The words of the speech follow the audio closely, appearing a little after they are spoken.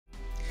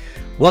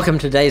Welcome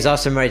to today's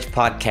Awesome Marriage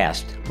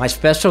Podcast. My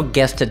special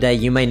guest today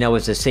you may know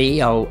as the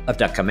CEO of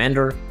Duck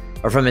Commander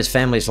or from his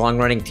family's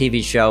long-running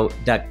TV show,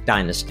 Duck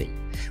Dynasty.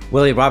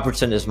 Willie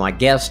Robertson is my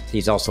guest.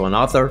 He's also an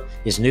author.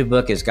 His new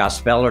book is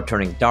Gospeller,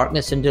 Turning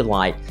Darkness into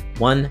Light,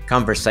 One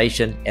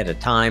Conversation at a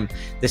Time.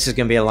 This is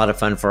going to be a lot of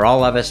fun for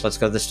all of us. Let's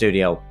go to the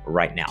studio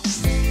right now.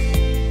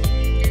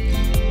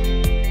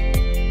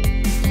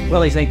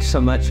 Willie, thanks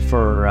so much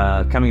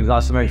for coming to the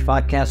Awesome Marriage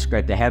Podcast.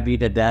 Great to have you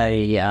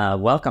today.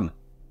 Welcome.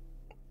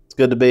 It's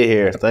good to be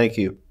here. Thank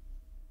you.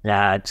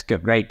 Yeah, it's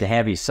great to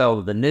have you.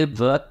 So the new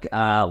book,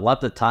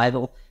 love the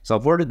title. So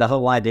where did the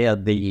whole idea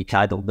of the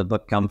title of the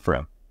book come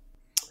from?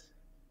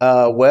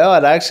 Well,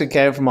 it actually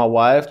came from my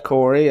wife,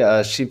 Corey.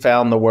 She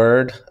found the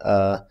word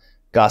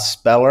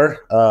Gospeller.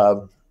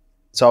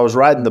 So I was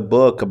writing the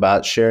book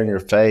about sharing your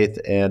faith,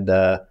 and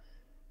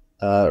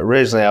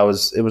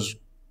originally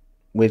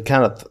we'd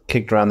kind of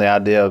kicked around the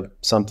idea of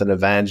something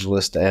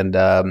evangelist, and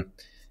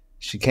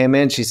she came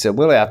in, she said,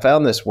 Willie, I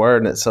found this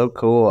word and it's so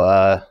cool.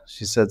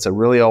 She said, it's a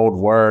really old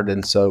word.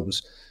 And so it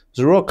was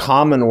a real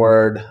common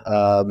word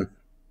a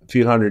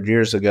few hundred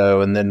years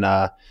ago. And then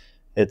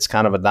it's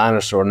kind of a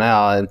dinosaur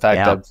now. In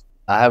fact,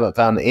 I haven't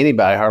found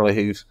anybody hardly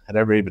who had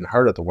ever even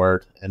heard of the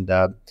word. And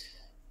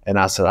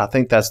I said, I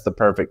think that's the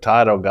perfect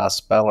title,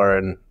 Gospeller.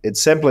 And it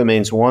simply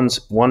means one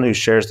who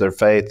shares their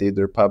faith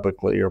either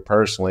publicly or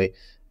personally,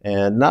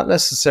 and not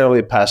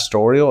necessarily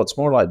pastoral. It's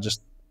more like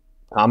just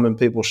common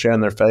people sharing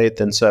their faith.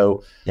 And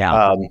so,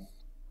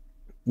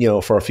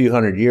 for a few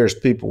hundred years,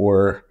 people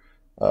were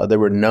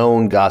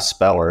known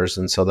gospelers.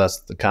 And so that's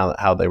the kind of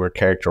how they were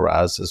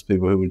characterized, as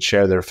people who would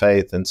share their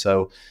faith. And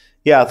so,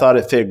 I thought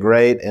it fit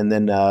great. And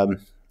then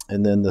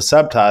the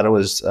subtitle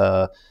is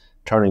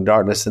Turning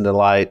Darkness into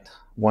Light,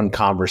 One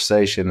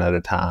Conversation at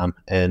a Time.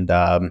 And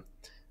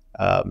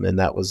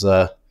that was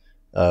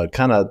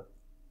kind of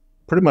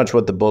pretty much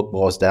what the book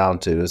boils down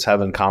to, is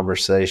having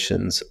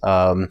conversations,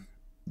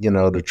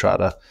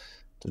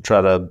 to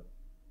try to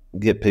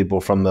get people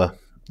from the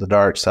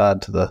dark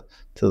side to the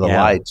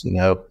light,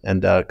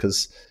 and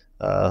because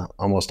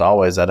almost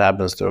always that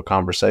happens through a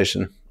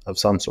conversation of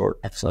some sort.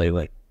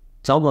 Absolutely.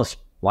 It's almost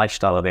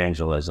lifestyle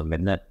evangelism,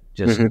 isn't it?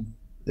 Just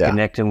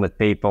connecting with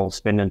people,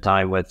 spending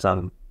time with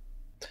them.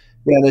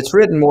 Yeah, and it's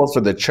written more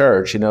for the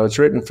church. It's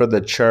written for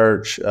the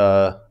church,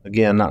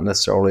 again, not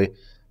necessarily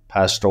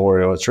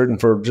pastoral. It's written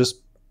for just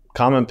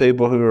common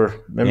people who are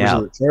members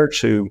of the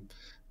church who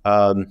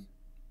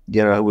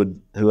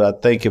who I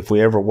think if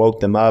we ever woke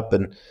them up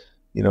and,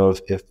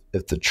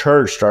 if the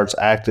church starts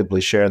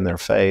actively sharing their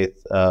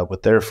faith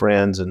with their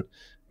friends and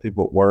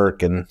people at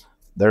work and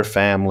their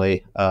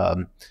family,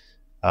 then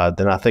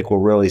I think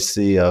we'll really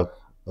see a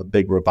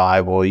big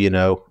revival,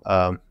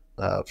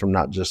 from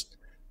not just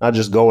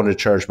going to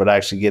church, but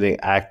actually getting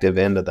active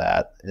into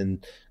that.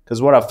 And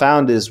because what I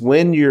found is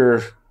when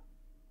you're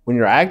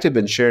active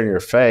in sharing your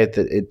faith,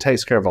 it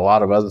takes care of a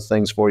lot of other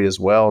things for you as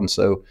well. And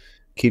so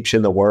keeps you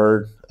in the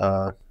Word,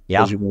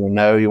 because you want to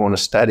know, you want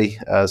to study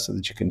so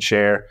that you can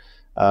share.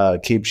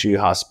 It keeps you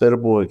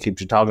hospitable. It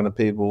keeps you talking to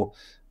people.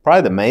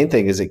 Probably the main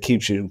thing is it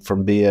keeps you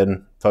from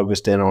being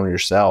focused in on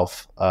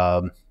yourself.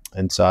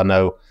 And so I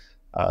know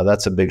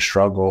that's a big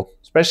struggle,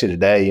 especially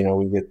today.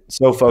 We get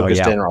so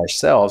focused in on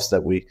ourselves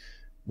that we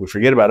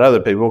forget about other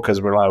people because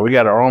we're like, we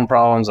got our own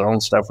problems, our own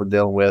stuff we're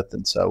dealing with.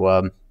 And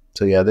so,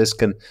 this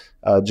can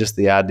just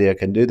the idea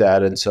can do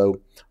that. And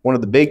so one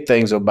of the big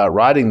things about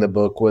writing the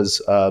book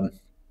was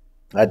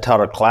I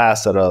taught a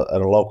class at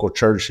a local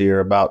church here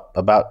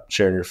about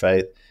sharing your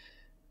faith.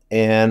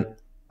 And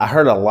I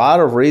heard a lot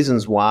of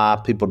reasons why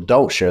people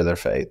don't share their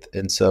faith.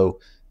 And so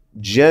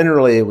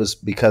generally it was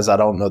because I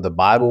don't know the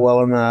Bible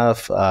well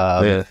enough.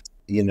 I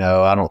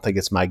don't think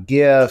it's my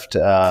gift.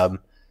 I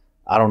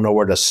don't know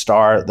where to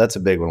start. That's a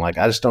big one. Like,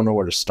 I just don't know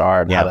where to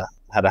start and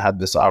how to have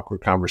this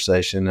awkward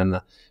conversation.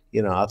 And,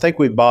 I think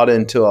we bought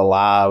into a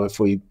lie if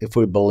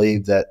we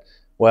believe that,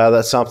 well,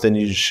 that's something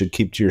you should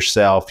keep to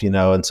yourself,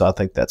 and so I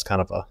think that's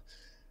kind of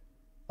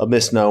a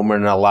misnomer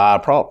and a lie,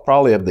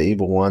 probably of the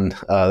evil one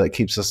that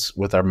keeps us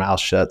with our mouth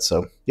shut.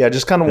 So,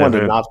 just kind of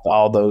wanted to knock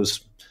all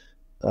those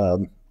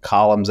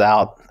columns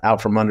out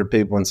from under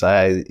people and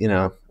say,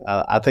 hey,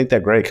 I think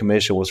that Great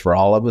Commission was for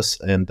all of us,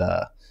 and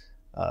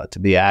to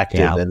be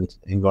active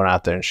and going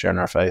out there and sharing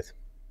our faith.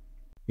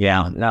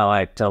 Yeah, no,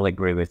 I totally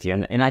agree with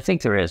you. And I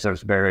think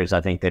there's barriers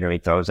I think that he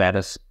throws at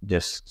us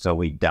just so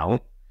we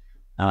don't.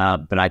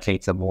 But I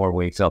think the more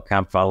we feel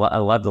comfortable, I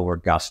love the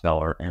word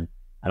Gospeller, and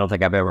I don't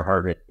think I've ever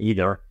heard it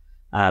either.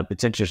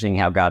 It's interesting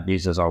how God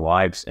uses our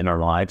lives in our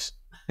lives.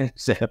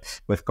 So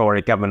with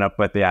Corey coming up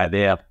with the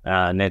idea,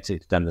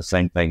 Nancy's done the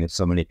same thing as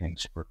so many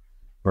things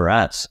for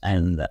us.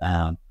 And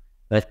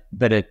but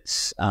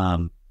it's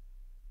a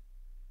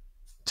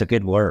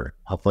good word.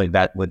 Hopefully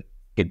that would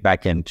get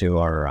back into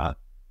our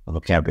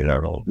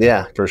vocabulary.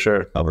 Yeah, for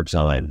sure. Over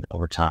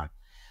time.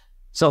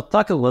 So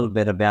talk a little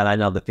bit about, I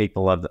know the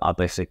people have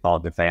obviously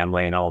called your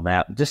family and all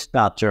that, just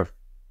about your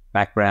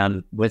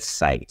background with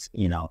faith,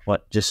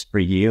 what just for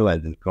you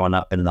and growing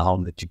up in the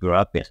home that you grew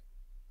up in.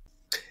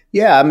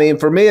 Yeah, I mean,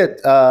 for me,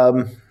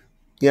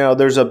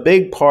 there's a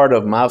big part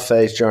of my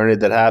faith journey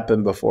that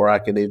happened before I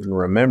could even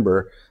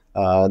remember.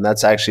 And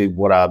that's actually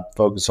what I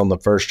focus on the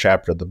first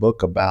chapter of the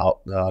book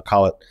about. I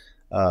call it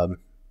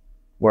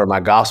where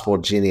my gospel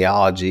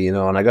genealogy, and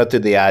I go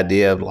through the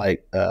idea of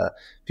like a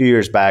few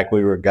years back,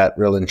 got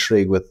real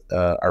intrigued with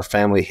our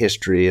family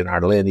history and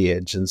our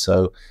lineage. And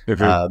so,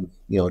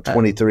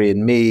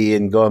 23andMe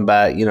and going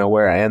back,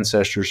 where our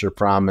ancestors are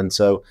from. And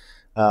so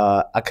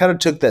I kind of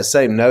took that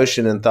same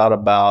notion and thought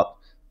about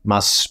my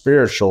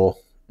spiritual,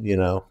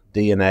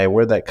 DNA,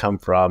 where'd that come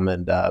from,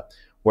 and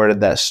where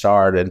did that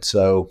start? And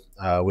so,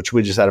 which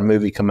we just had a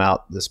movie come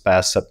out this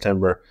past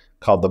September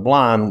called The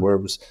Blind, where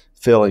it was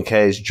Phil and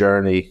Kay's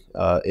journey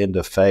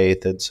into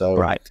faith. And so,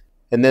 right.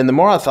 And then the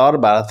more I thought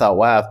about it, I thought,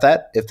 wow,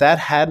 if that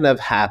hadn't have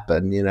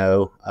happened,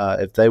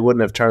 if they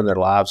wouldn't have turned their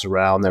lives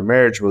around, their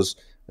marriage was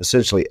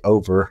essentially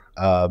over.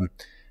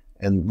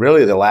 And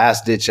really the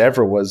last ditch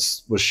ever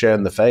was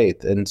sharing the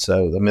faith. And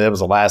so, I mean, that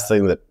was the last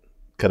thing that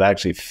could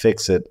actually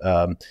fix it.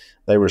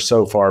 They were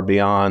so far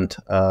beyond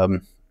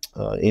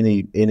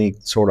any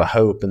sort of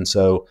hope. And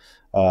so,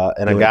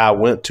 a guy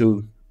went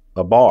to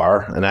a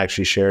bar and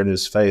actually shared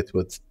his faith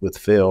with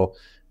Phil,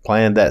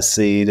 planted that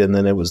seed. And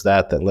then it was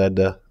that led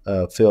to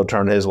Phil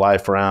turning his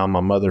life around, my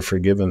mother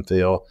forgiving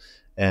Phil,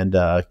 and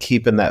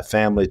keeping that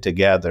family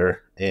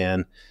together.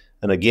 And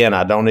again,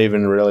 I don't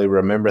even really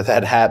remember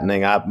that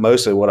happening.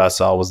 Mostly what I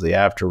saw was the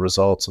after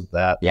results of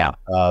that. Yeah.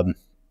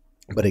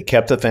 But it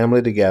kept the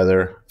family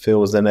together.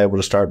 Phil was then able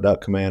to start Duck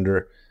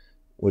Commander,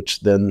 which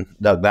then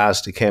Duck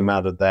Dynasty came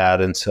out of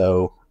that. And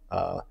so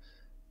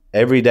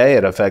every day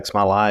it affects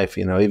my life.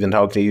 Even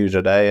talking to you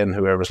today and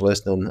whoever's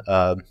listening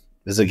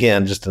is,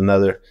 again, just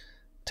another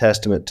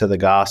testament to the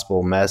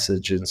gospel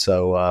message. And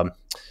so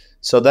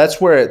so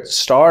that's where it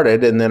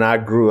started. And then I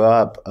grew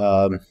up,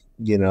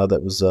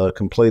 that was a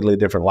completely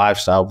different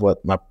lifestyle of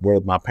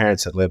where my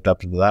parents had lived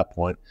up to that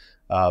point.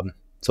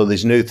 So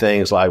these new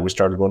things, like we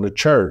started going to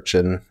church,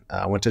 and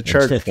I went to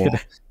church camp,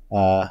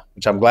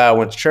 which I'm glad I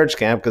went to church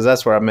camp because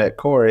that's where I met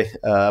Corey.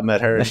 I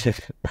met her in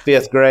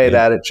fifth grade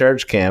out at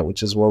church camp,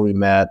 which is where we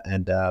met.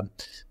 And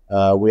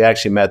we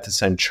actually met the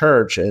same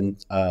church, and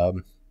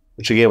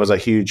which again was a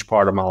huge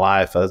part of my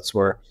life. That's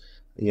where,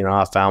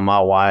 I found my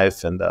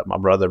wife, and my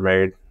brother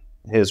married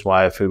his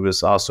wife, who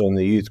was also in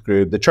the youth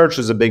group. The church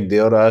was a big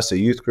deal to us. The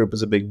youth group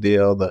was a big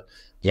deal.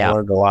 I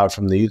learned a lot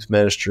from the youth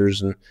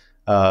ministers,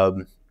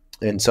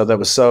 and so that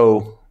was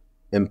so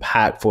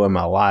impactful in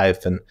my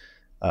life. And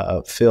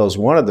Phil's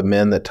one of the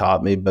men that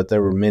taught me, but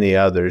there were many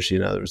others.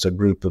 There was a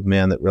group of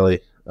men that really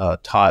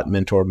taught,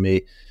 mentored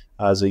me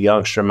as a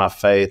youngster in my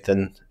faith.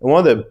 And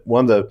one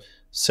of the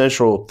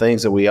central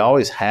things that we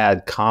always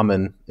had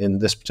common in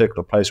this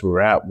particular place we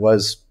were at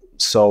was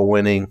soul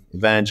winning,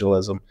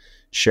 evangelism,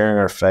 sharing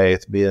our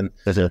faith, being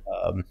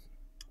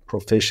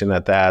proficient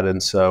at that.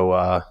 And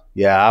so,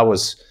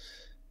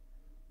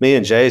 me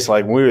and Jace,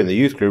 like when we were in the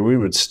youth group, we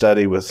would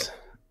study with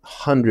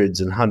hundreds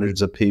and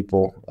hundreds of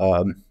people,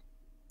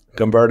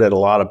 converted a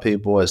lot of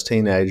people as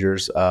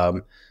teenagers.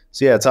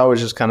 It's always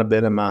just kind of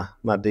been in my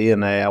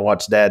DNA. I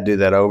watched Dad do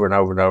that over and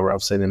over and over.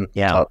 I've seen him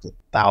talk to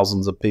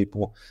thousands of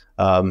people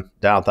down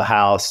at the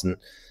house and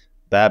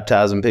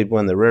baptizing people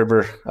in the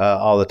river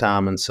all the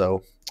time. And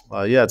so,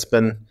 it's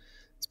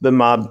been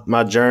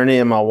my journey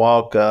and my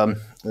walk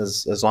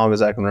as long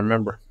as I can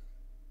remember.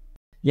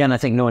 Yeah, and I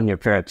think knowing your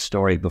parents'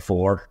 story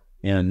before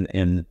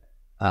and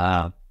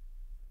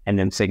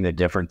then seeing the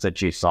difference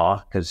that you saw,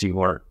 because you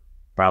weren't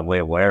probably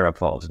aware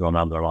of what was going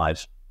on in their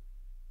lives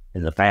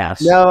in the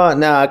past. No,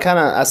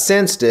 I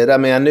sensed it. I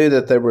mean, I knew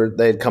that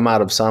they'd come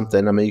out of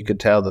something. I mean, you could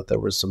tell that there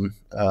was some.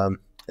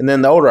 And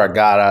then the older I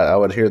got, I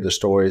would hear the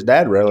stories.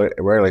 Dad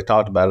rarely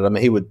talked about it. I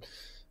mean,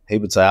 he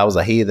would say I was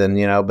a heathen,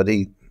 but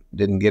he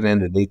didn't get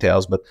into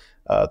details. But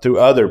through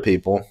other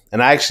people,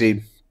 and I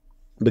actually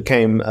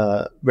became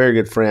very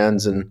good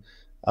friends. And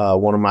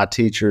one of my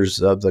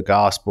teachers of the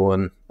gospel,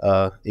 and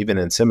even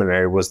in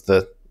seminary, was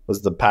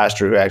the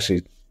pastor who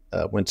actually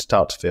went to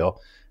talk to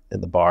Phil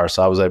in the bar.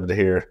 So I was able to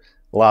hear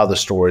a lot of the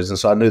stories, and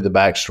so I knew the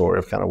backstory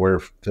of kind of where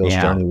Phil's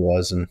journey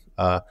was, and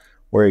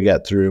where he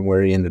got through and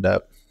where he ended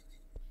up.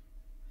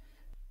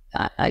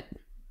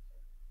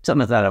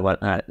 Something that I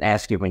want to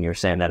ask you when you're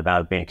saying that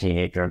about being a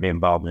teenager and being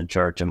involved in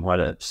church, and what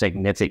a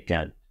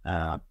significant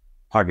part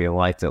of your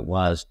life it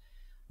was.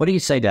 What do you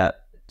say to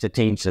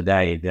teens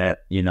today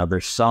that,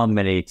 there's so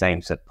many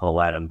things that pull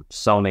at them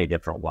so many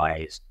different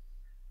ways?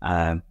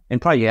 And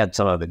probably you had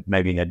some of it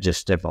maybe in a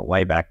just different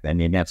way back then.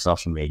 You didn't have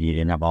social media, you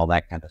didn't have all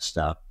that kind of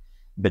stuff.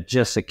 But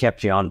just it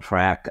kept you on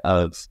track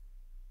of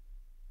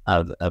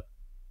following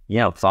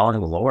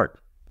the Lord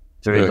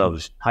through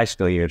those high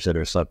school years that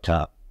are so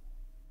tough.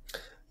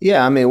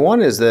 Yeah, I mean,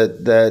 one is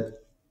that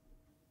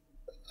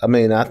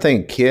I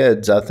think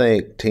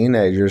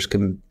teenagers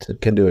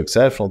can do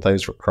exceptional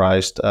things for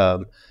Christ.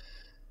 And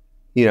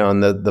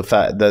the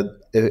fact that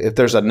if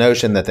there's a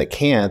notion that they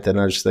can't, then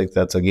I just think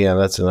that's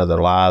another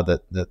lie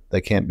that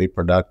they can't be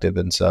productive.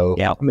 And so,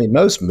 I mean,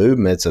 most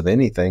movements of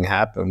anything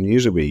happen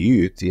usually with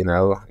youth,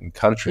 in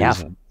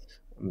countries. Yeah.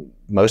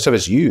 Most of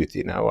us youth,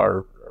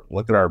 our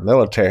look at our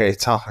military.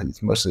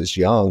 It's mostly it's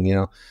young,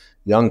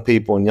 young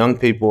people, and young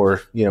people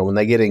are, when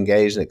they get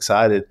engaged and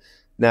excited.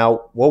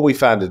 Now, what we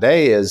find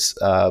today is,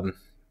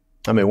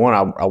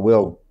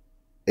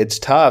 it's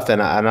tough,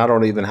 and I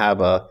don't even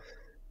have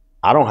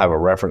I don't have a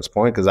reference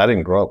point because I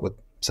didn't grow up with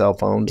cell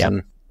phones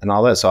and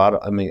all that. So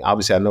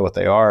obviously I know what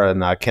they are,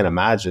 and I can't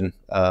imagine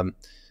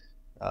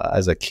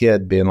as a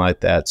kid being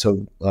like that.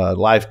 So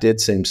life did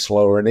seem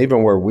slower, and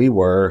even where we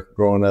were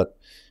growing up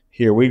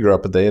here, we grew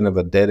up at the end of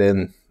a dead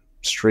end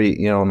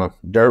street, on a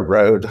dirt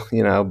road,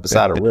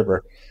 beside a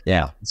river.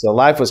 Yeah. So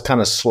life was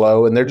kind of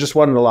slow, and there just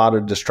wasn't a lot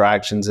of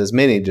distractions, as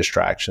many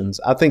distractions.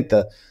 I think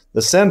the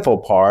sinful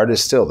part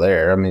is still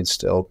there. I mean,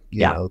 still,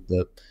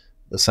 the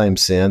same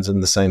sins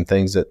and the same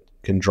things that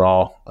can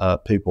draw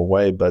people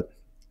away. But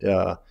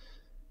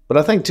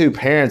I think too,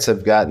 parents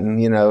have gotten,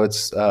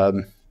 it's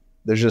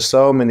there's just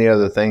so many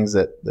other things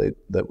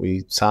that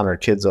we sign our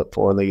kids up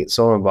for, and they get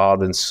so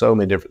involved in so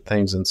many different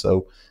things. And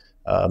so,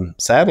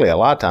 sadly, a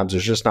lot of times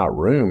there's just not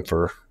room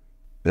for,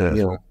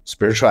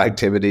 spiritual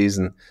activities,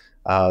 and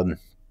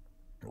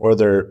or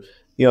they're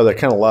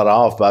kind of let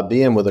off by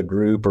being with a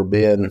group or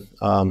being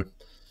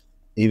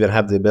even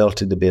have the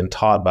ability to being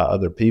taught by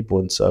other people.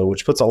 And so,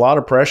 which puts a lot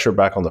of pressure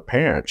back on the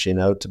parents,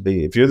 to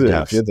be, if you're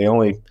the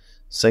only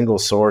single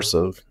source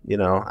of,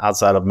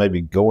 outside of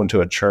maybe going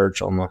to a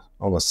church on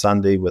a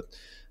Sunday with,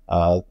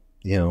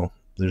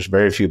 there's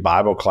very few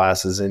Bible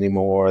classes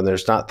anymore. And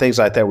there's not things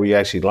like that where you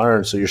actually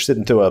learn. So you're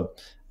sitting through a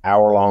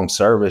hour-long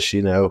service,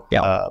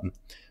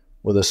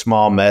 with a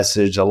small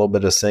message, a little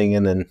bit of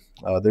singing, and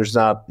there's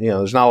not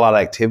a lot of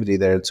activity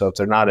there. And so if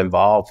they're not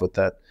involved with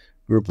that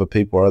group of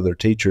people or other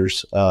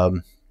teachers,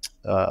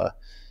 it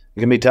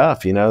can be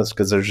tough,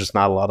 because there's just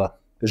not a lot of,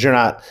 because you're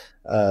not,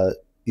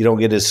 you don't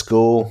get to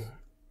school,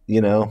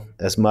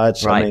 as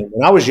much. Right. I mean,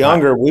 when I was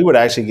younger, we would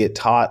actually get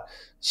taught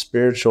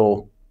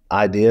spiritual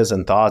ideas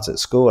and thoughts at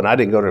school, and I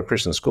didn't go to a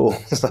Christian school,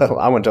 so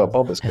I went to a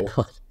public school.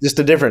 Just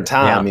a different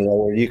time,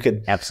 where you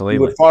could absolutely,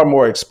 you would far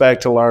more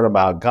expect to learn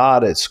about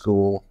God at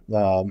school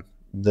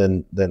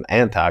than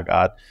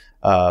anti-God,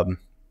 and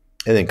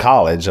then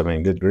college. I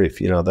mean, good grief,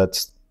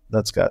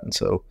 that's gotten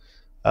so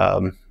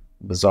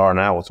bizarre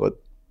now with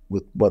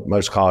what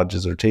most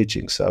colleges are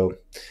teaching. So,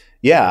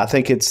 yeah, I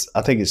think it's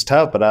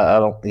tough, but I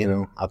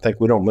don't, I think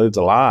we don't move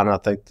the line. I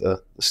think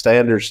the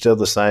standard's still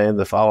the same.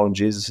 The following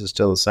Jesus is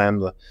still the same.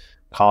 The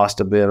cost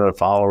of being a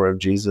follower of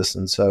Jesus.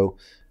 And so,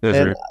 I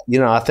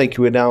think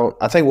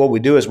I think what we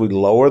do is we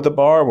lower the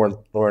bar.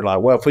 We're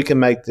like, well, if we can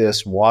make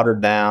this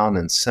watered down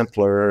and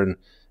simpler,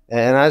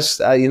 and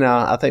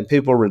I think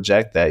people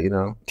reject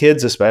that,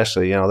 kids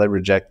especially, they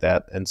reject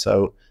that. And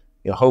so,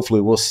 hopefully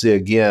we'll see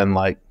again,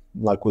 like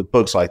with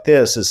books like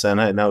this, is saying,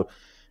 hey, no,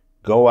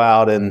 go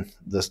out, and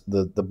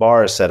the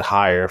bar is set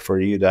higher for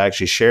you to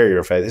actually share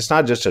your faith. It's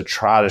not just to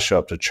try to show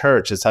up to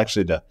church. It's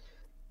actually to,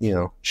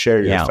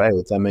 share your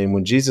faith. I mean,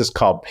 when Jesus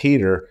called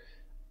Peter,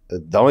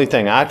 the only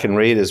thing I can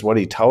read is what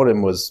he told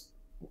him was,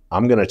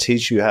 I'm going to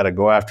teach you how to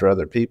go after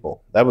other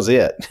people. That was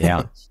it.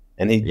 Yeah.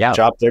 And he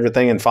dropped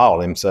everything and followed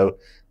him. So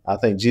I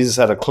think Jesus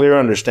had a clear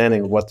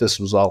understanding of what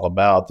this was all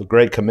about. The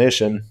Great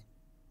Commission,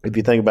 if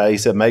you think about it, he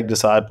said, make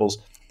disciples,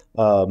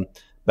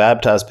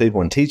 baptize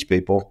people, and teach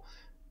people.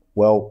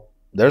 Well,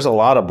 there's a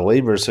lot of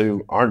believers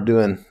who aren't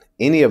doing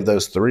any of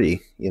those three,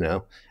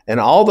 and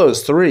all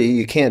those three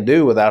you can't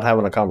do without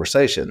having a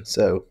conversation.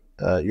 So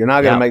you're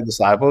not going to make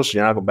disciples.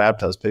 You're not going to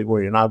baptize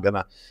people. You're not going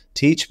to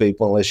teach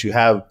people unless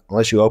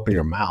you open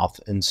your mouth.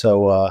 And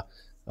so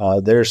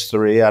there's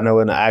three. I know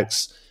in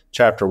Acts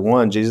chapter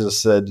 1, Jesus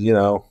said,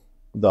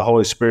 the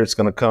Holy Spirit's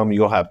going to come.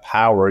 You'll have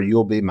power.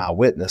 You'll be my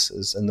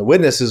witnesses. And the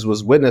witnesses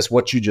was witness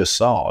what you just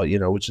saw,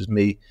 which is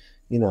me,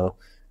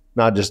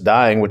 not just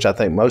dying, which I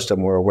think most of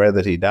them were aware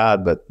that he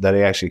died, but that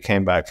he actually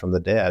came back from the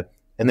dead.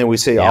 And then we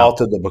see all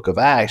through the book of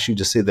Acts, you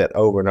just see that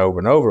over and over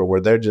and over, where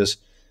they're just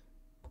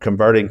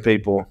converting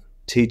people,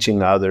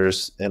 teaching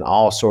others in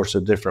all sorts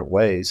of different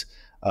ways.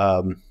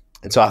 And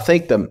so I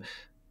think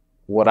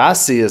what I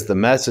see as the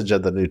message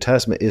of the New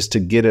Testament is to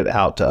get it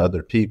out to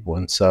other people.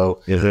 And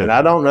so, and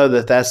I don't know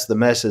that that's the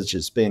message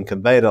that's being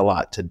conveyed a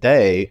lot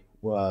today.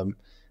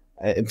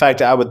 In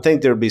fact, I would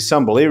think there would be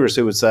some believers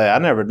who would say, I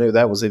never knew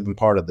that was even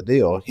part of the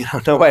deal.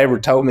 Nobody ever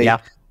told me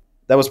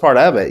that was part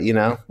of it.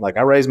 Like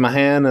I raised my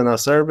hand in a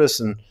service,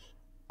 and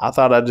I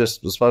thought I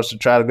just was supposed to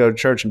try to go to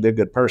church and be a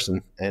good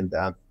person. And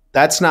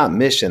that's not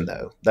mission,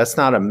 though. That's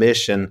not a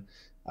mission.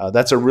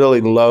 That's a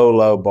really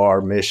low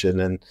bar mission.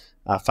 And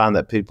I find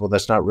that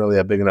that's not really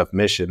a big enough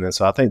mission. And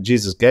so I think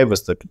Jesus gave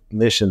us the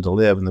mission to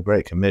live in the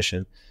Great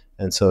Commission.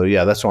 And so,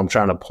 that's what I'm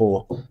trying to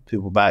pull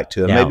people back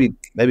to, and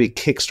maybe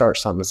kickstart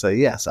something and say,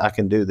 yes, I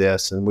can do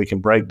this. And we can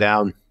break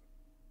down,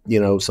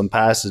 some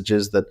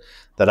passages that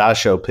I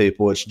show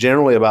people. It's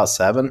generally about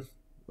 7.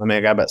 I mean,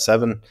 I got about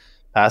 7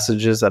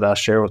 passages that I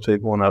share with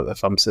people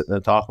if I'm sitting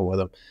and talking with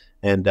them.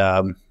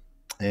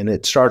 And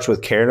it starts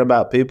with caring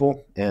about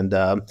people. And,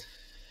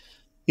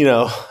 you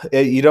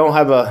don't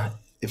have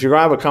if you're going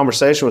to have a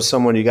conversation with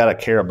someone, you got to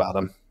care about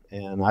them.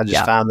 And I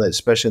just found that,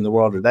 especially in the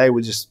world today,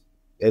 we just,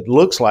 it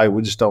looks like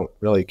we just don't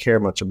really care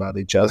much about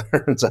each other.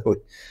 And so,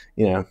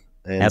 and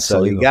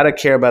Absolutely. so you got to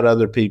care about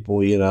other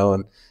people,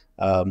 and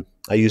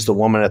I use the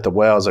woman at the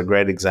well as a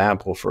great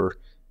example for,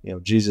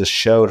 Jesus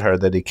showed her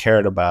that he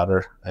cared about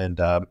her.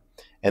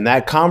 And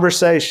that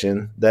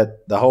conversation,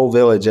 that the whole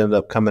village ended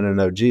up coming to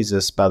know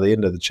Jesus by the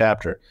end of the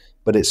chapter.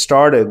 But it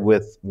started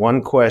with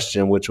one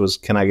question, which was,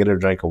 can I get a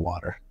drink of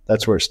water?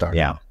 That's where it started.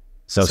 Yeah.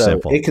 So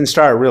simple. It can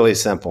start really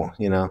simple.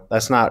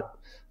 That's not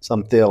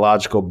some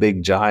theological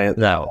big giant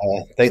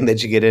thing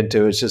that you get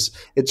into. It's just,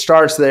 it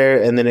starts there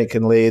and then it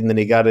can lead. And then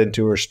he got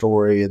into her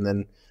story. And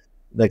then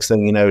next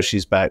thing you know,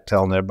 she's back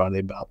telling everybody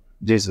about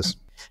Jesus.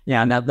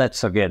 Yeah. Now that's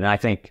so good. And I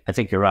think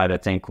you're right. I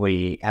think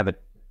we've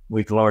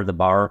lowered the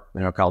bar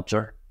in our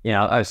culture.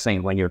 I was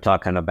thinking when you were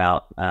talking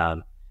about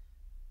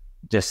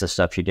just the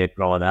stuff you did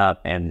growing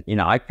up, and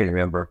I can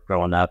remember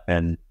growing up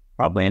and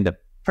probably end up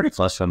pretty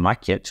close when my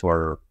kids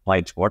were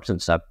playing sports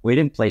and stuff. We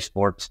didn't play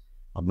sports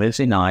on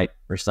Wednesday night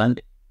or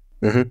Sunday,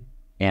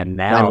 and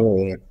now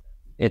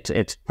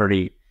it's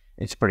pretty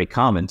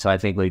common. So I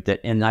think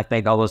and I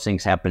think all those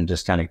things happen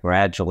just kind of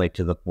gradually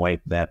to the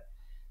point that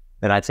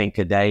I think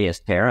today as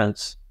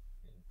parents,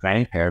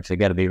 grandparents, they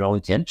got to be really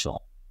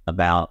intentional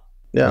about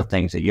the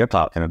things that you're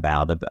talking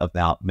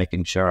about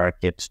making sure our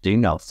kids do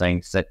know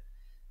things that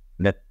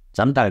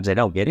sometimes they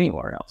don't get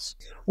anywhere else.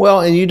 Well,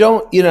 and you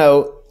don't,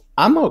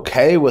 I'm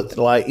okay with,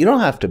 you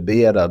don't have to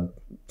be at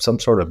some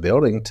sort of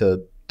building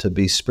to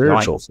be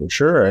spiritual, for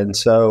sure. And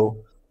so,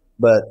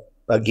 but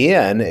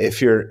again,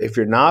 if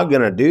you're not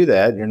going to do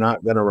that, you're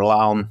not going to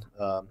rely on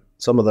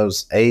some of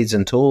those aids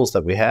and tools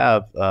that we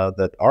have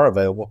that are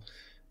available.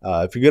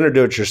 If you're going to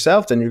do it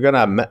yourself, then you're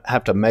going to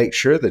have to make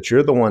sure that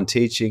you're the one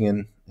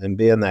teaching and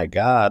being that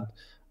guide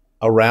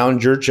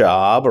around your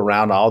job,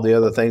 around all the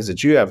other things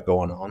that you have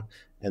going on.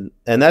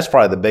 And that's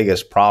probably the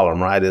biggest problem,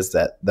 right? Is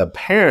that the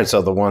parents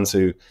are the ones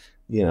who,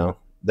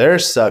 they're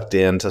sucked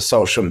into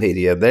social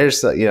media. They're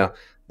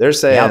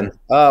saying,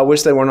 I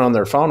wish they weren't on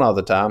their phone all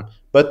the time.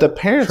 But the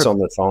parents on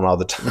their phone all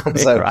the time.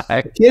 So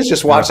the kids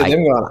just watching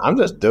them going, I'm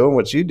just doing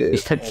what you do.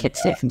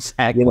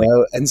 Exactly.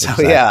 And so,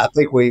 I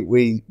think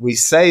we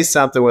say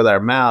something with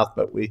our mouth,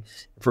 but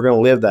if we're going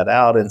to live that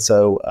out. And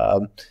so,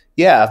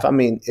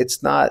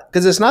 it's not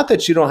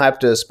that you don't have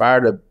to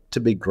aspire to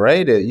be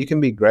great at, you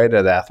can be great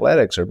at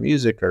athletics or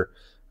music or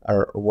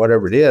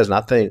whatever it is. And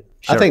I think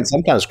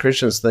sometimes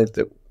Christians think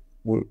that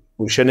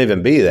we shouldn't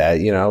even be that,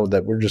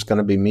 that we're just going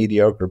to be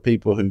mediocre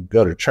people who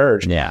go to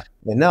church. Yeah.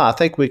 And no, I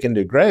think we can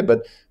do great.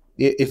 But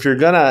if you're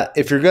gonna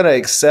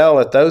excel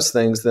at those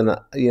things, then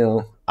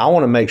I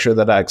want to make sure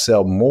that I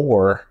excel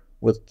more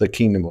with the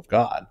kingdom of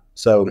God.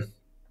 So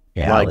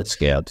that's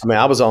good. I mean,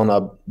 I was on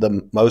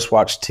the most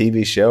watched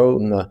TV show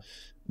in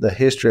the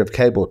history of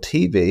cable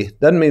TV.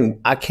 Doesn't mean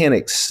I can't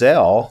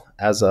excel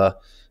as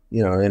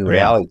in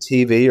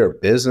reality TV or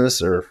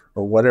business or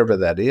whatever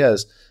that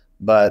is,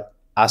 but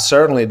I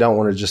certainly don't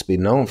want to just be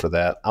known for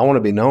that. I want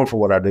to be known for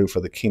what I do for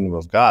the kingdom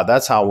of God.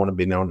 That's how I want to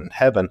be known in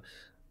heaven.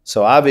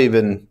 So I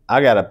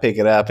got to pick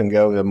it up and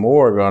go even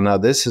more, going, no,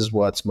 this is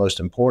what's most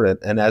important.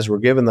 And as we're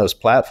given those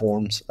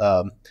platforms,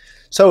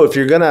 so if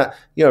you're gonna,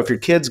 if your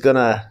kid's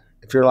gonna,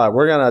 if you're like,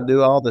 we're gonna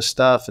do all this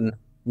stuff, and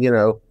then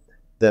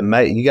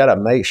you got to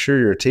make sure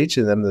you're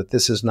teaching them that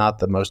this is not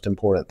the most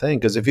important thing.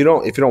 Because if you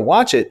don't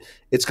watch it,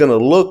 it's going to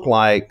look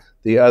like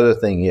the other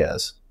thing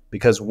is.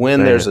 Because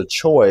when there's a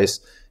choice,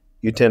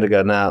 you tend to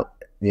go, now,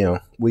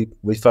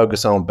 we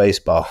focus on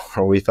baseball,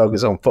 or we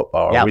focus on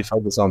football, or we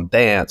focus on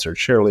dance or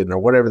cheerleading or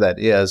whatever that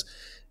is.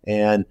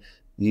 And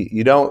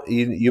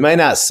you may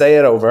not say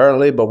it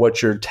overtly, but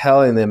what you're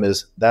telling them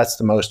is that's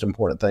the most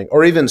important thing.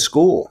 Or even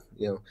school,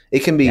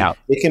 it can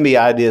be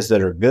ideas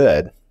that are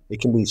good.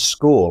 It can be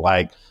school,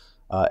 like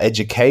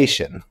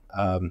education.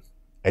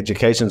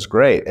 Education's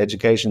great.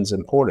 Education's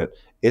important.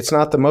 It's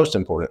not the most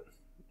important.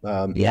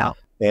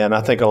 And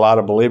I think a lot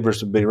of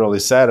believers would be really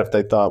sad if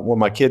they thought, well,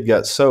 my kid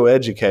got so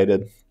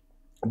educated,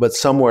 but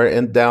somewhere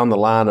down the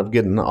line of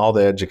getting all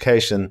the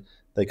education,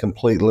 they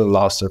completely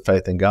lost their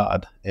faith in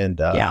God. And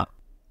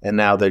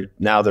now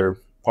they're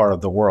part of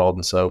the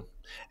world.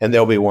 And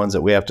there'll be ones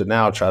that we have to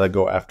now try to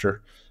go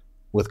after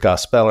with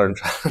Gospeller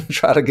and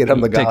try to get them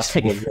the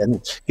gospel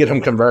and get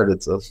them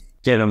converted. So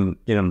get them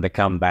to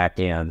come back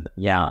in.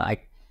 Yeah.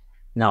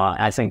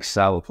 I think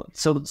so.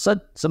 So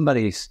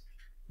somebody's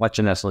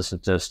watching us, listen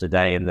to us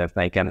today, and they're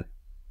thinking,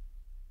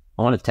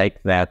 I want to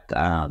take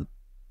that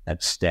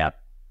step.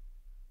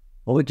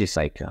 What would you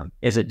say, Tom?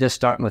 Is it just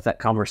starting with that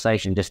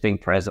conversation, just being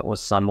present with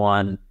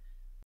someone?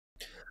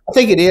 I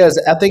think it is.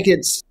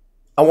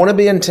 I want to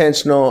be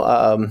intentional,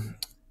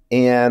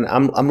 and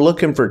I'm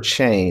looking for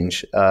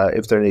change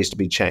if there needs to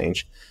be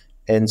change.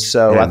 And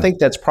so I think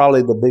that's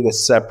probably the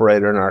biggest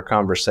separator in our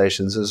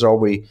conversations is, are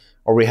we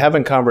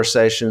having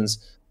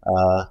conversations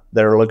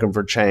that are looking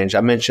for change?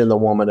 I mentioned the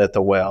woman at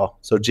the well.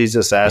 So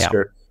Jesus asked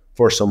her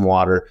for some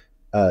water.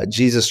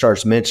 Jesus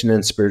starts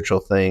mentioning spiritual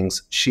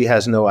things. She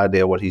has no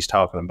idea what he's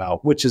talking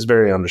about, which is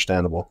very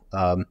understandable.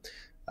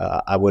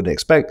 I wouldn't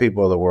expect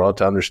people of the world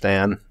to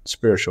understand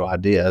spiritual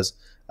ideas.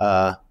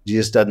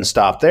 Jesus doesn't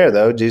stop there,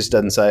 though. Jesus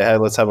doesn't say, hey,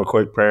 let's have a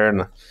quick prayer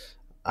and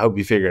I hope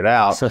you figure it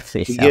out.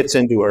 He gets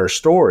into her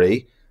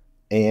story,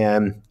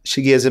 and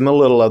she gives him a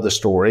little of the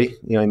story.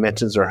 He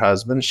mentions her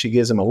husband. She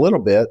gives him a little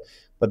bit,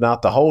 but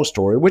not the whole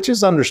story, which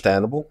is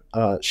understandable.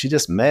 She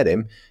just met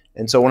him.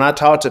 And so when I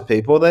talk to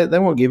people, they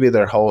won't give you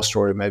their whole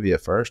story maybe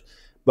at first.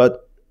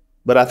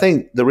 But I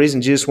think the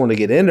reason Jesus wanted to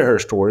get into her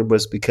story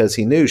was because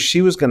he knew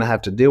she was going to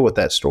have to deal with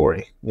that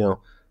story.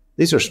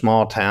 These are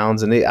small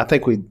towns, and I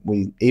think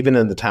we even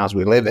in the towns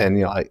we live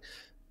in, like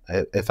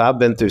if I've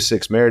been through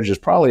 6 marriages,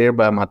 probably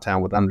everybody in my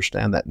town would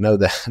understand that, know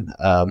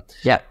that.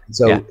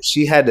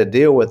 She had to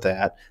deal with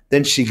that.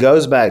 Then she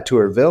goes back to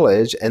her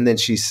village, and then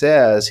she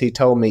says, he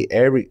told me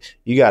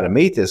you got to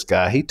meet this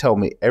guy. He told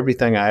me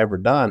everything I ever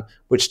done,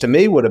 which to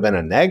me would have been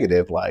a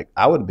negative. Like,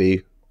 I would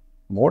be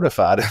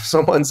mortified if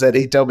someone said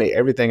he told me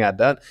everything I'd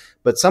done,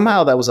 but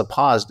somehow that was a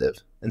positive.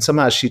 And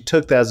somehow she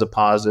took that as a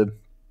positive.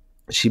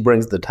 She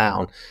brings the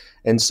town.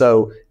 And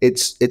so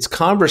it's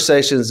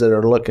conversations that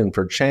are looking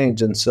for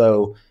change. And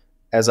so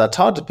as I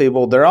talk to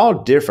people, they're all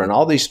different.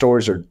 All these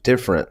stories are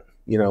different.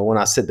 When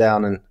I sit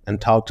down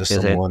and talk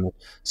to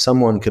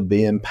someone could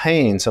be in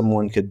pain.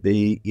 Someone could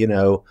be,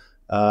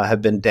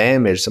 have been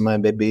damaged.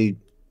 Somebody may be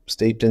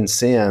steeped in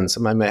sin.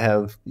 Somebody may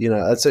have,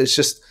 it's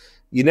just,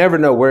 you never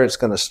know where it's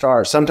going to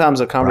start. Sometimes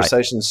the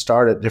conversations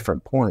start at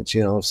different points.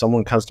 If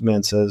someone comes to me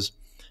and says,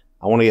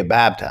 I want to get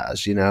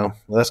baptized, well,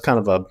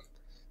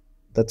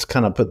 that's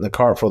kind of putting the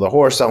cart before the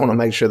horse. I want to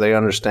make sure they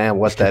understand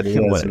what that is,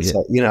 and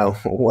so,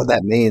 what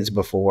that means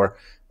before.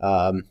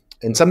 And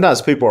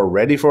sometimes people are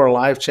ready for a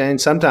life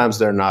change. Sometimes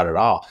they're not at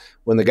all.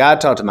 When the guy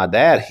talked to my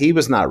dad, he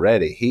was not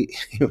ready.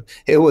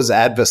 It was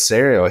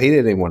adversarial. He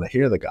didn't even want to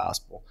hear the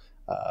gospel.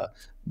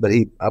 But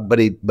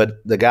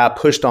the guy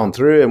pushed on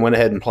through and went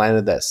ahead and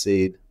planted that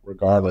seed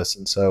regardless.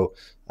 And so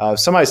if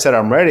somebody said,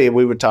 I'm ready,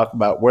 we would talk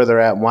about where they're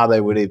at and why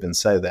they would even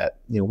say that.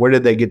 Where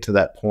did they get to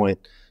that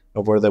point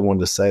of where they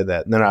wanted to say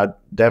that? And then I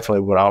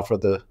definitely would offer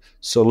the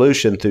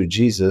solution through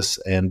Jesus.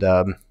 And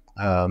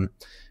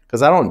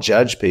because I don't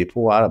judge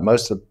people.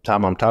 Most of the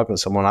time I'm talking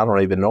to someone, I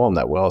don't even know them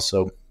that well.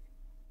 So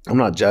I'm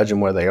not judging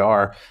where they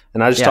are.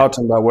 And I just talk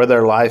to them about where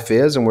their life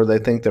is and where they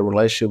think their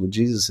relationship with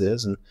Jesus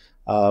is. And,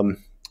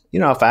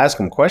 if I ask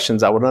them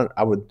questions, I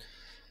would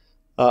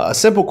a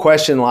simple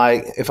question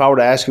like, if I were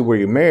to ask you, were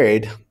you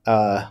married?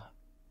 I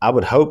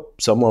would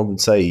hope someone would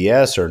say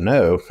yes or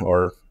no,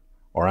 or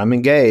I'm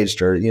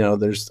engaged, or,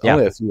 there's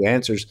only a few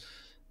answers.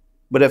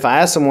 But if I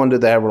ask someone,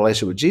 did they have a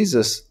relationship with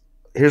Jesus?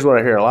 Here's what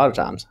I hear a lot of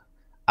times.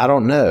 I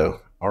don't know,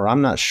 or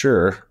I'm not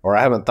sure, or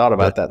I haven't thought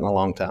about that in a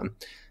long time.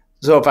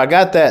 So if I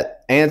got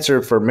that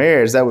answer for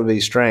marriage, that would be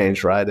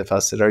strange, right? If I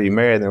said, are you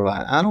married? And they were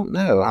like, I don't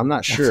know. I'm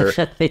not sure.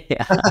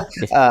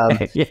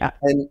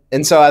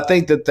 And so I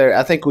think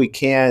I think we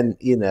can,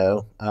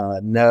 know.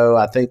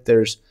 I think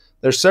there's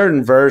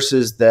certain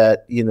verses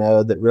that,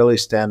 that really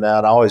stand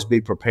out. Always be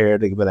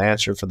prepared to give an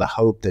answer for the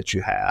hope that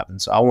you have. And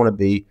so I want to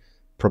be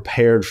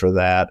prepared for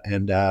that.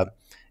 And,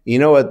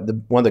 what?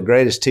 One of the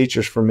greatest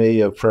teachers for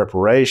me of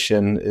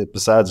preparation,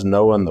 besides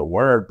knowing the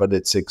word, but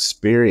it's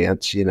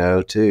experience,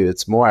 too.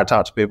 It's more I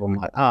talk to people, I'm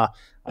like,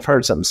 I've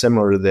heard something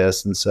similar to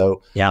this. And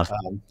so,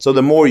 so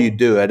the more you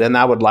do it, and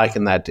I would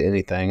liken that to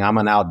anything. I'm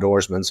an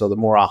outdoorsman. So the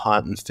more I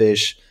hunt and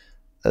fish,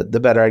 the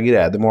better I get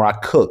at it. The more I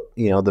cook,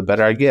 the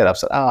better I get. I've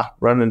said,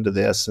 run into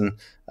this. And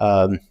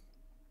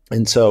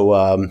so,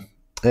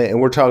 and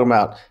we're talking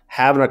about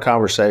having a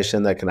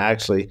conversation that can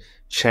actually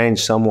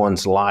change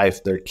someone's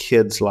life, their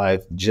kid's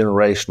life,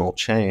 generational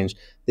change.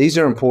 These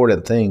are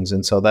important things.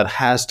 And so that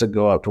has to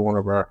go up to one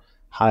of our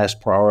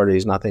highest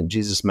priorities. And I think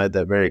Jesus made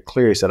that very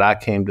clear. He said, I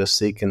came to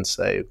seek and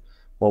save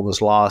what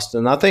was lost.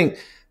 And I think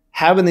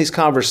having these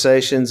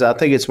conversations, I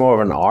think it's more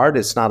of an art.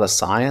 It's not a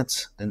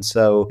science. And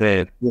so,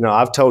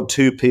 I've told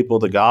 2 people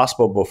the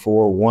gospel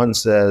before. One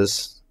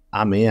says,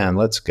 I'm in,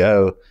 let's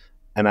go.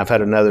 And I've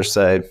had another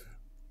say,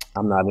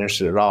 I'm not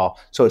interested at all.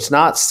 So it's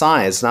not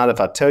science. It's not if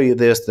I tell you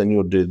this, then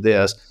you'll do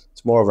this.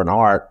 It's more of an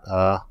art.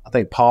 I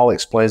think Paul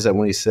explains that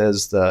when he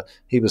says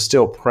he was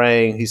still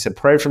praying. He said,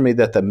 pray for me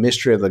that the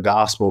mystery of the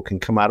gospel can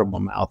come out of my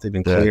mouth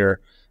even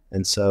clearer.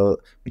 And so,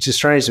 which is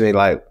strange to me,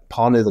 like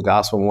Paul knew the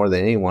gospel more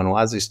than anyone.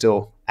 Why is he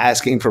still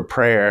asking for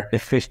prayer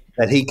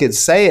that he could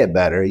say it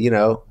better,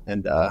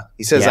 And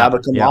he says, I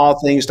become all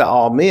things to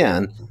all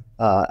men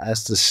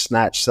as to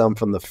snatch some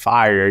from the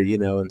fire,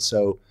 And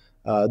so,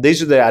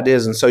 these are the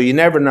ideas. And so you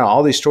never know.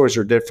 All these stories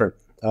are different.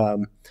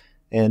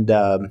 And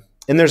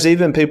there's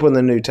even people in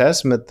the New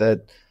Testament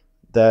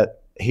that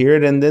hear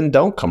it and then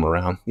don't come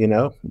around,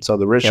 And so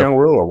the rich young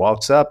ruler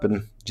walks up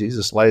and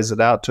Jesus lays it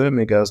out to him.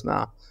 He goes,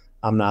 nah,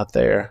 I'm not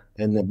there.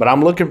 But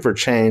I'm looking for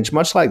change,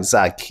 much like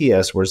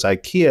Zacchaeus, where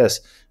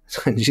Zacchaeus,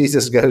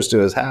 Jesus goes to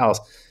his house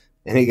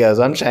and he goes,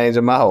 I'm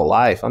changing my whole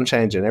life. I'm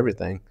changing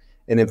everything.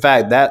 And in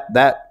fact,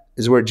 that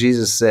is where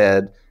Jesus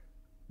said,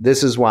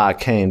 this is why I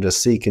came, to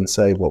seek and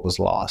save what was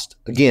lost.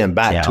 Again,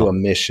 back to a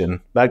mission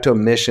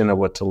of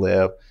what to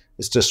live,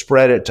 is to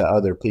spread it to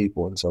other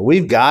people. And so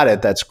we've got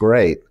it. That's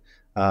great.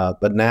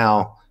 But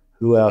now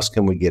who else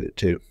can we get it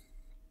to?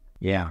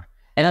 Yeah.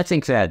 And I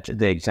think that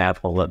the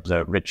example of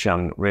the rich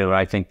young ruler,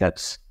 I think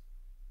that's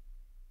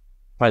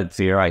probably the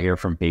fear I hear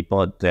from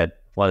people, that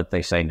what if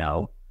they say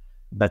no?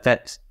 But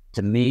that's,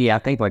 to me, I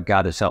think what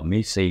God has helped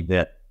me see,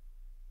 that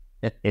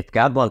if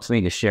God wants me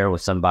to share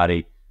with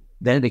somebody,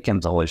 then it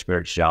becomes the Holy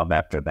Spirit's job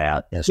after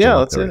that as to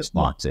what the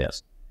response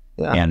is.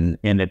 Yeah. And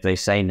if they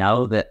say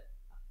no, that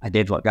I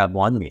did what God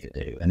wanted me to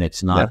do, and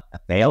it's not a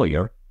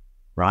failure,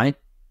 right?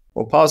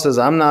 Well, Paul says,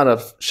 I'm not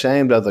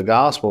ashamed of the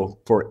gospel,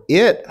 for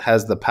it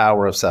has the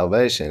power of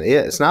salvation.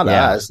 It's not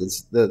us.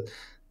 It's the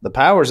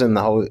power's in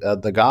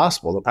the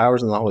gospel. The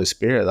power's in the Holy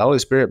Spirit. The Holy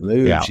Spirit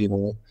moves,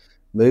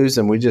 moves,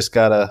 and we just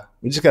gotta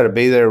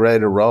be there, ready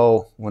to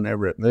roll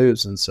whenever it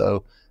moves. And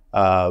so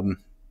I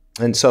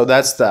think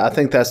that's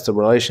the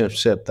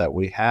relationship that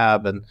we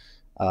have, and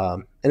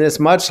it's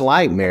much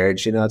like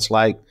marriage. It's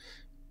like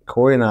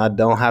Corey and I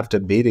don't have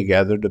to be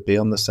together to be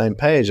on the same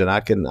page, and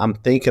I'm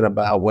thinking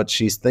about what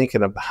she's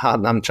thinking about,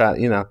 and I'm trying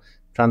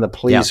to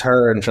please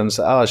her, and trying to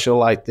say, oh, she'll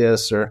like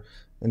this,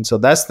 and so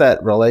that's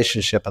that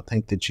relationship I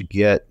think that you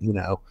get,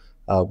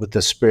 with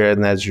the Spirit,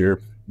 and as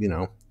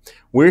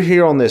we're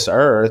here on this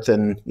earth,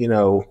 and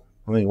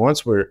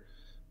once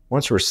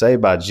we're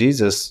saved by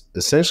Jesus,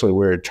 essentially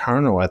we're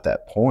eternal at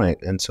that point,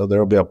 and so there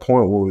will be a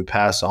point where we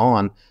pass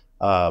on.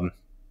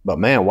 But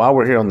man, while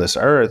we're here on this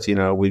earth,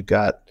 we've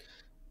got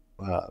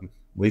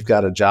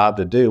a job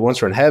to do.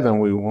 Once we're in heaven,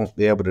 we won't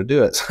be able to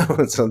do it.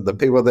 So the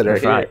people that are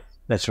here,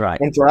 that's right.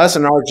 And for us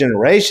in our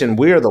generation,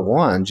 we are the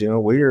ones.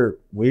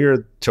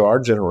 We're to our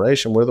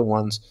generation, we're the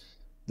ones.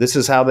 This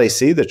is how they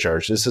see the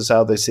church. This is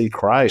how they see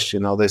Christ.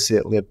 They see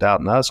it lived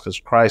out in us because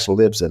Christ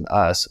lives in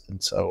us.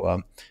 And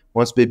so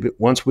once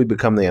we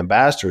become the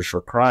ambassadors for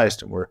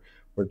Christ, and we're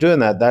doing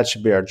that, that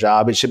should be our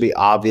job. It should be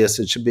obvious.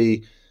 It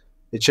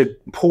should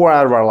pour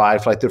out of our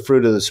life like the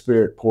fruit of the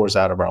Spirit pours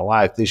out of our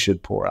life. These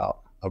should pour out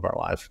of our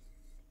life.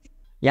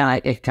 Yeah,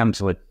 it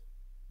comes with,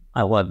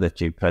 I love that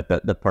you put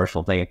the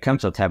personal thing. It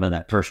comes with having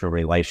that personal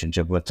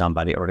relationship with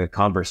somebody, or the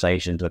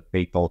conversations with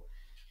people.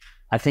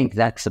 I think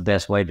that's the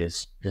best way to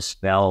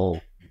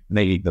dispel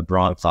maybe the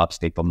broad thoughts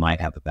people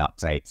might have about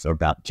faith or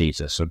about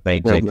Jesus, or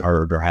things they've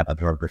heard or haven't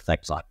heard, or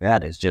things like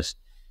that. It's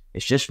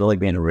just really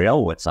being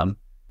real with them,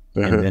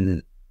 and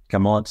then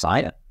come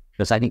alongside it.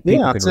 Because I think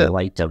people can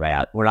relate to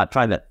that. We're not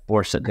trying to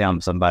force it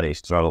down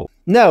somebody's throat.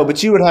 No,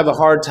 but you would have a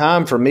hard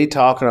time for me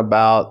talking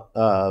about,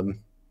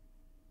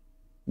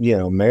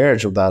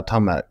 marriage without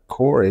talking about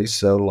Corey.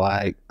 So,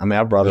 I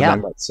brought it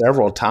up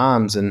several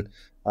times, and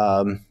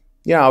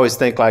I always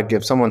think, like,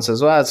 if someone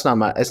says, "Well, it's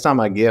not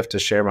my gift to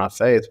share my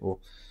faith," well,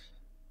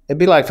 it'd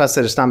be like if I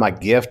said it's not my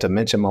gift to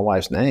mention my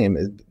wife's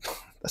name.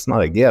 That's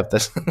not a gift.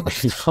 That's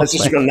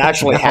just going to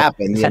naturally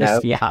happen,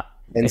 Yeah.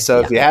 And so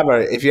if you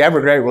have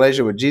a great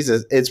relationship with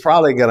Jesus, it's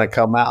probably going to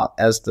come out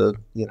as to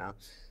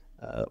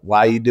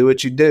why you do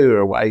what you do,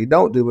 or why you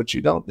don't do what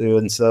you don't do.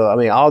 And so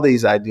all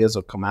these ideas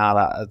will come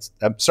out.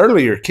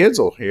 Certainly your kids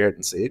will hear it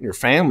and see it, and your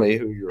family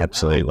who you're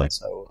absolutely around.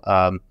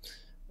 So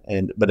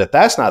but if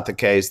that's not the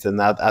case, then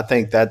I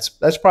think that's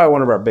probably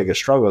one of our biggest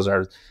struggles.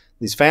 Are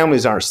these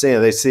families aren't seeing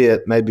it. They see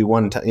it maybe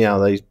one time.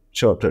 They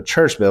show up to a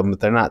church building, but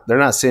they're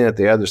not seeing it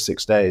the other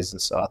 6 days.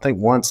 And so I think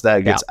once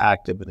that gets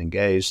active and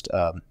engaged.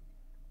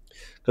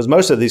 Because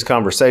most of these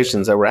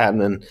conversations that were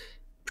happening,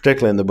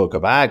 particularly in the book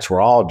of Acts, were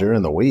all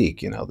during the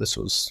week. This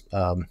was,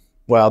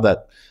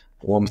 that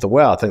one with the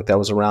well, I think that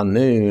was around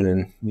noon.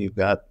 And you've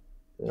got,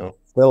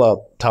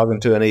 Philip talking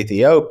to an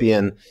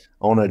Ethiopian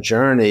on a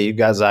journey. You've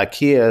got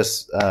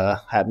Zacchaeus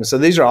happening. So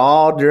these are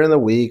all during the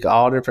week,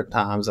 all different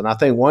times. And I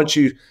think once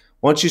you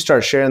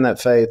start sharing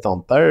that faith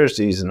on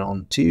Thursdays and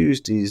on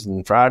Tuesdays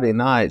and Friday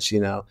nights,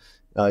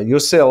 you'll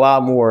see a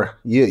lot more.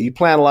 You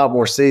plant a lot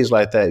more seeds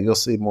like that, you'll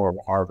see more of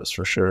a harvest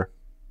for sure.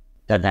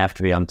 Doesn't have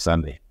to be on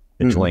Sunday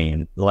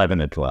between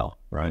 11 and 12,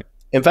 right?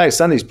 In fact,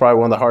 Sunday's probably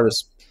one of the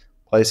hardest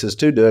places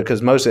to do it,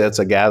 because mostly that's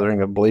a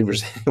gathering of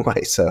believers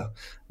anyway. So,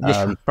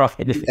 right.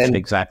 And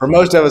exactly. For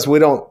most of us, we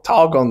don't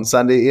talk on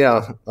Sunday.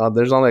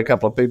 There's only a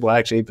couple of people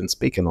actually even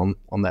speaking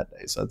on that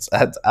day. So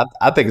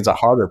I think it's a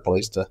harder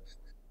place to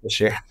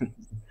share,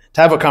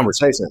 to have a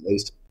conversation at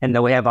least. And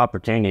though we have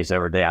opportunities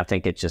every day, I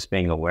think it's just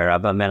being aware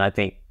of them. And I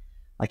think,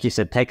 like you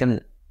said,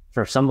 taking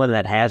for someone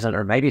that hasn't,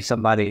 or maybe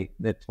somebody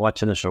that's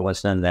watching this or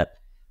listening that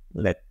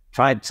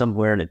tried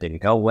somewhere and it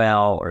didn't go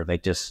well, or they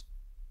just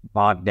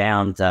bogged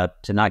down, to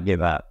not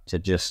give up, to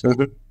just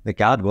that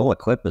God will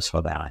equip us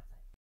for that.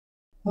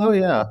 Oh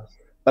yeah,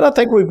 but I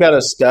think we've got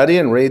to study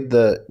and read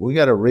the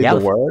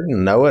Word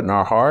and know it in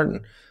our heart.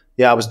 And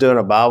I was doing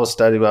a Bible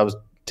study. I was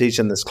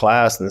teaching this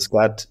class, and this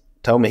guy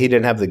told me he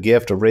didn't have the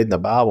gift of reading the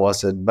Bible. I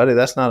said, buddy,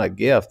 that's not a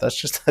gift. That's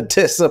just a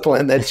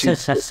discipline that you.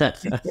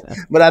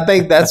 But I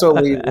think that's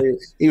what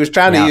he was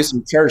trying to use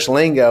some church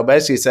lingo,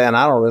 basically saying,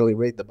 I don't really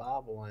read the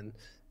Bible.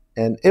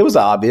 And it was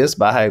obvious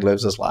by how he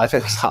lives his life.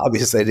 It was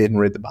obvious they didn't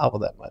read the Bible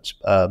that much.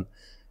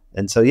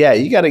 And so,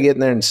 you got to get in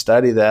there and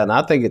study that. And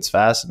I think it's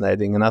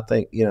fascinating. And I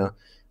think,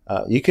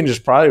 you can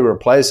just probably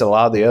replace a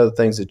lot of the other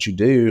things that you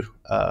do,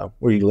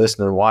 where you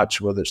listen and watch,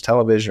 whether it's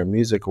television or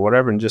music or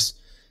whatever, and just,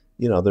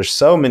 there's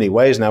so many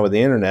ways now with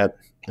the internet.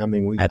 I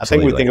mean, I think we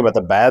Absolutely. think about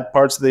the bad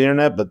parts of the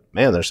internet, but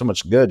man, there's so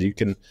much good.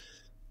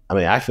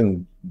 I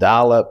can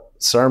dial up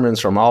sermons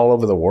from all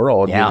over the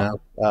world. Yeah.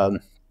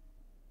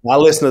 I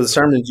listen to the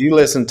sermons you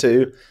listen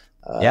to.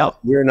 Yeah.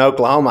 You're in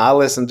Oklahoma. I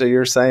listen to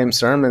your same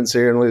sermons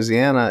here in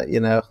Louisiana,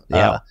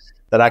 Yeah.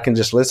 that I can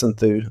just listen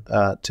to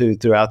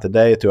throughout the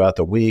day, throughout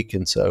the week.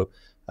 And so,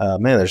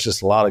 man, there's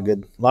just a lot of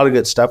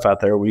good stuff out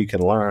there where you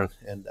can learn.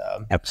 And,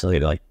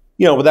 Absolutely.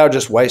 without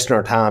just wasting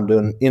our time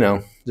doing,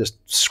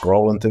 just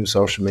scrolling through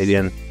social media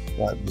and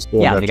just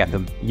doing You got the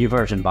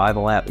YouVersion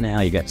Bible app now.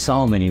 You got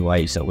so many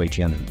ways that we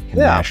can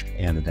Yeah. mesh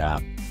and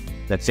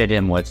that fit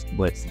in with,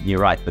 you're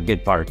right, the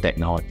good part of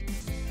technology.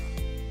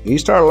 You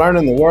start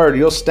learning the word,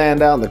 you'll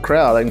stand out in the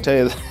crowd. I can tell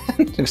you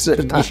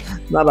that.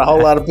 There's not a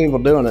whole lot of people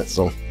doing it.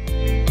 So